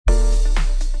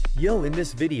Yo, in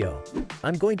this video,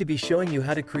 I'm going to be showing you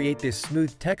how to create this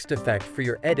smooth text effect for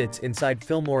your edits inside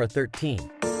Filmora 13.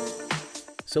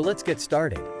 So let's get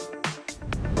started.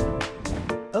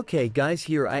 Okay guys,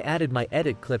 here I added my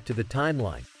edit clip to the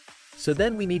timeline. So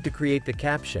then we need to create the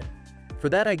caption. For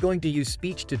that I'm going to use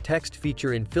speech to text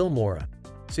feature in Filmora.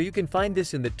 So you can find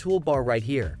this in the toolbar right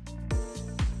here.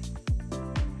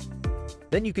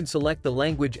 Then you can select the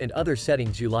language and other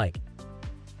settings you like.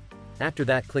 After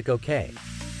that, click OK.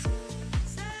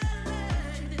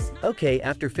 Okay,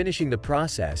 after finishing the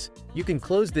process, you can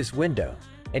close this window,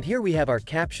 and here we have our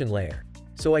caption layer.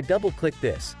 So I double-click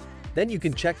this. Then you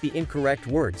can check the incorrect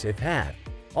words if have.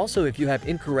 Also, if you have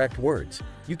incorrect words,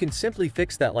 you can simply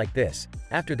fix that like this.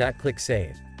 After that, click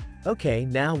Save. Okay,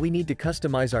 now we need to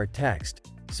customize our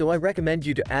text. So I recommend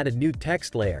you to add a new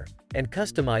text layer and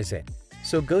customize it.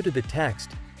 So go to the text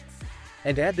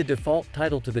and add the default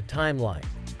title to the timeline.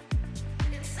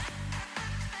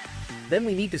 Then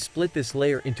we need to split this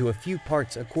layer into a few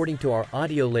parts according to our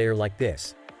audio layer like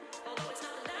this.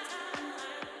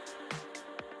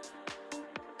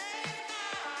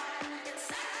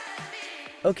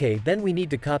 Okay, then we need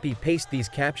to copy-paste these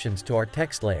captions to our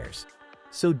text layers.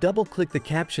 So double-click the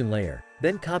caption layer,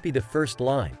 then copy the first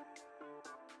line.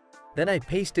 Then I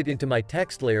paste it into my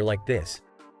text layer like this.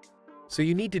 So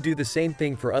you need to do the same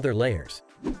thing for other layers.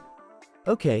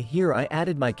 Okay, here I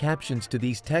added my captions to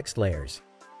these text layers.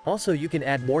 Also, you can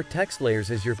add more text layers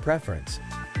as your preference.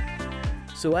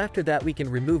 So after that we can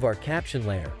remove our caption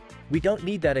layer. We don't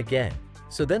need that again.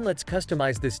 So then let's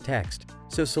customize this text.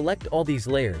 So select all these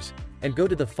layers, and go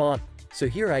to the font. So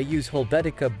here I use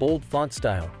Helvetica bold font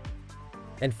style,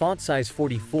 and font size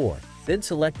 44. Then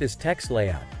select this text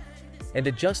layout, and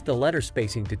adjust the letter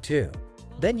spacing to 2.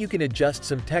 Then you can adjust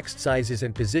some text sizes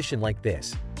and position like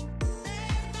this.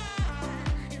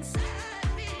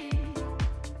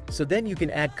 So then you can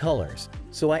add colors.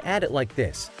 So I add it like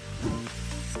this.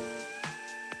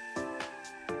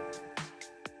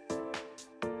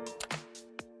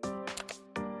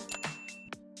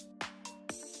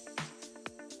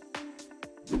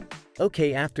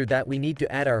 Okay, after that we need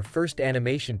to add our first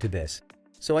animation to this.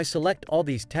 So I select all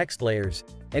these text layers,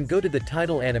 and go to the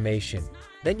title animation.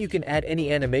 Then you can add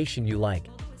any animation you like.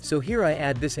 So here I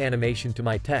add this animation to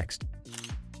my text.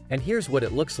 And here's what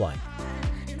it looks like.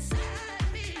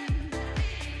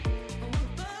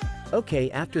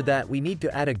 Okay, after that we need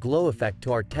to add a glow effect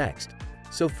to our text.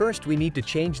 So first we need to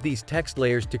change these text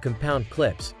layers to compound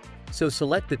clips. So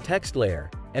select the text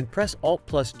layer, and press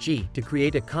Alt+G to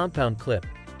create a compound clip.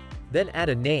 Then add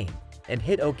a name, and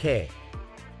hit OK.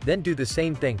 Then do the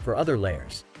same thing for other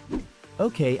layers.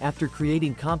 Okay, after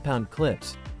creating compound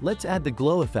clips, let's add the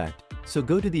glow effect. So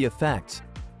go to the effects,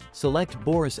 select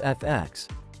Boris FX,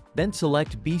 then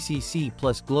select BCC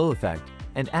plus glow effect,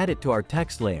 and add it to our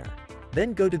text layer.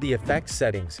 Then go to the effects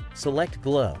settings, select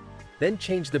glow, then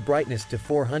change the brightness to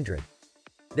 400.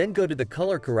 Then go to the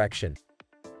color correction,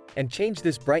 and change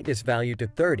this brightness value to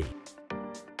 30.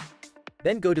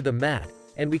 Then go to the matte,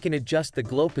 and we can adjust the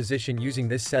glow position using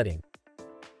this setting.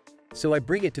 So I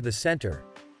bring it to the center,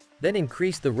 then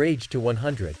increase the range to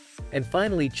 100, and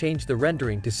finally change the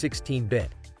rendering to 16-bit.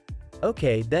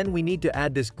 Okay, then we need to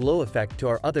add this glow effect to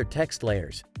our other text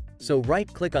layers. So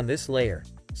right-click on this layer,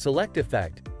 select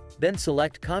Effect, then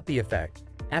select Copy Effect.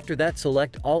 After that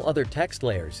select all other text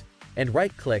layers, and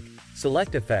right-click,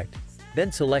 select Effect,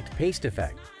 then select Paste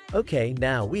Effect. Okay,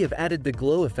 now we have added the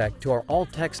glow effect to our all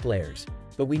text layers,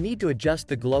 but we need to adjust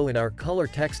the glow in our color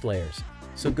text layers.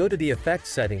 So go to the Effects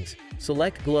settings,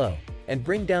 select Glow, and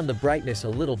bring down the brightness a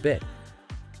little bit.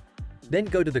 Then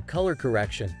go to the color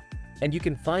correction, and you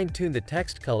can fine-tune the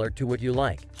text color to what you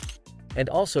like, and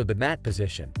also the matte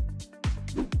position.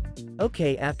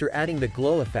 Okay, after adding the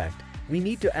glow effect, we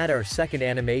need to add our second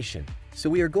animation.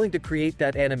 So we are going to create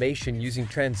that animation using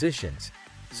transitions.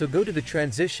 So go to the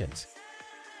transitions,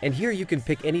 and here you can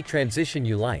pick any transition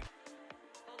you like.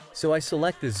 So I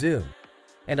select the zoom,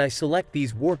 and I select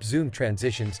these warp zoom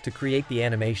transitions to create the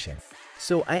animation.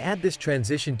 So I add this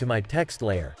transition to my text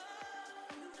layer,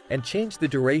 and change the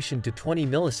duration to 20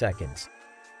 milliseconds.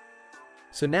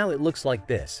 So now it looks like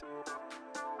this.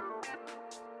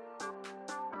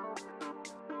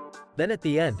 Then at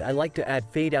the end I like to add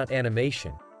fade out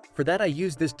animation. For that I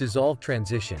use this dissolve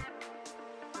transition.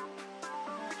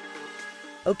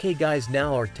 Okay guys,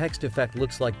 now our text effect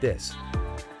looks like this.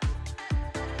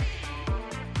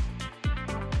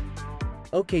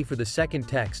 Okay, for the second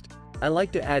text, I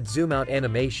like to add zoom out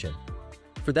animation.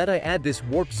 For that I add this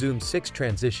warp zoom 6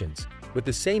 transitions, with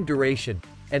the same duration,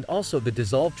 and also the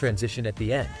dissolve transition at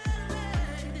the end.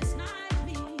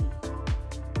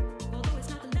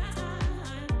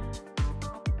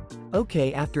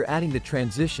 Okay, after adding the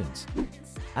transitions,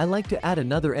 I like to add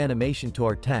another animation to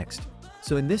our text.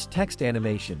 So in this text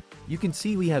animation, you can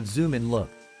see we have zoom in look.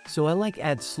 So I like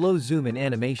add slow zoom in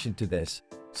animation to this.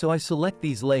 So I select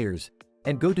these layers,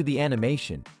 and go to the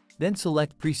animation, then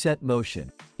select preset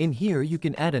motion. In here you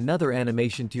can add another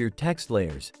animation to your text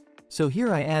layers. So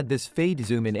here I add this fade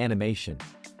zoom in animation.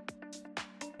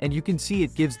 And you can see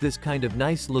it gives this kind of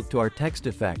nice look to our text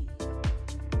effect.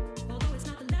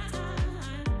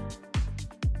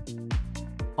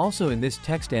 Also in this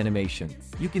text animation,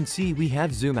 you can see we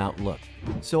have zoom out look.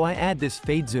 So I add this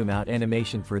fade zoom out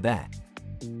animation for that.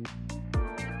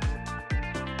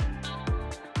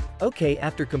 Okay,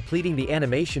 after completing the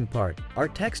animation part, our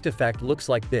text effect looks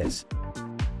like this.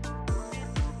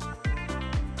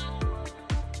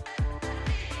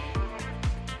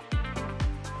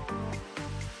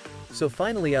 So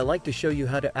finally, I like to show you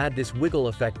how to add this wiggle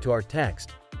effect to our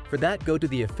text. For that, go to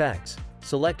the effects,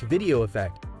 select video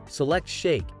effect, select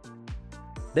shake,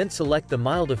 then select the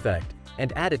mild effect,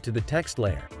 and add it to the text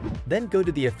layer. Then go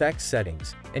to the effects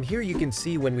settings, and here you can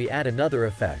see when we add another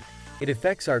effect, it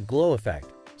affects our glow effect.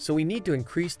 So we need to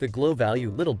increase the glow value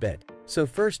a little bit. So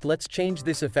first let's change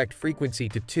this effect frequency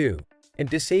to 2, and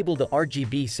disable the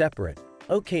RGB separate.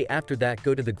 Okay, after that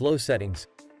go to the glow settings,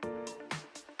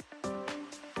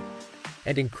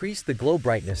 and increase the glow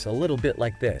brightness a little bit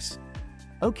like this.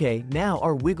 Okay, now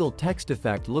our wiggle text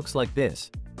effect looks like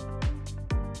this.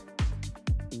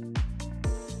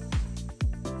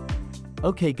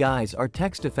 Okay guys, our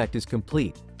text effect is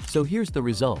complete. So here's the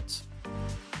results.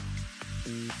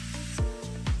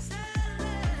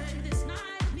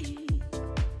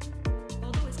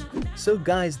 So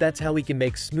guys, that's how we can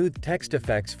make smooth text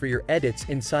effects for your edits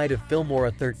inside of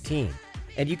Filmora 13.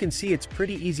 And you can see it's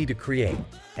pretty easy to create.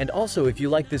 And also, if you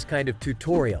like this kind of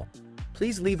tutorial,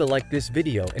 please leave a like this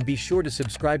video and be sure to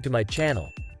subscribe to my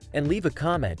channel and leave a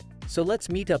comment. So let's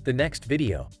meet up the next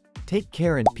video. Take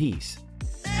care and peace.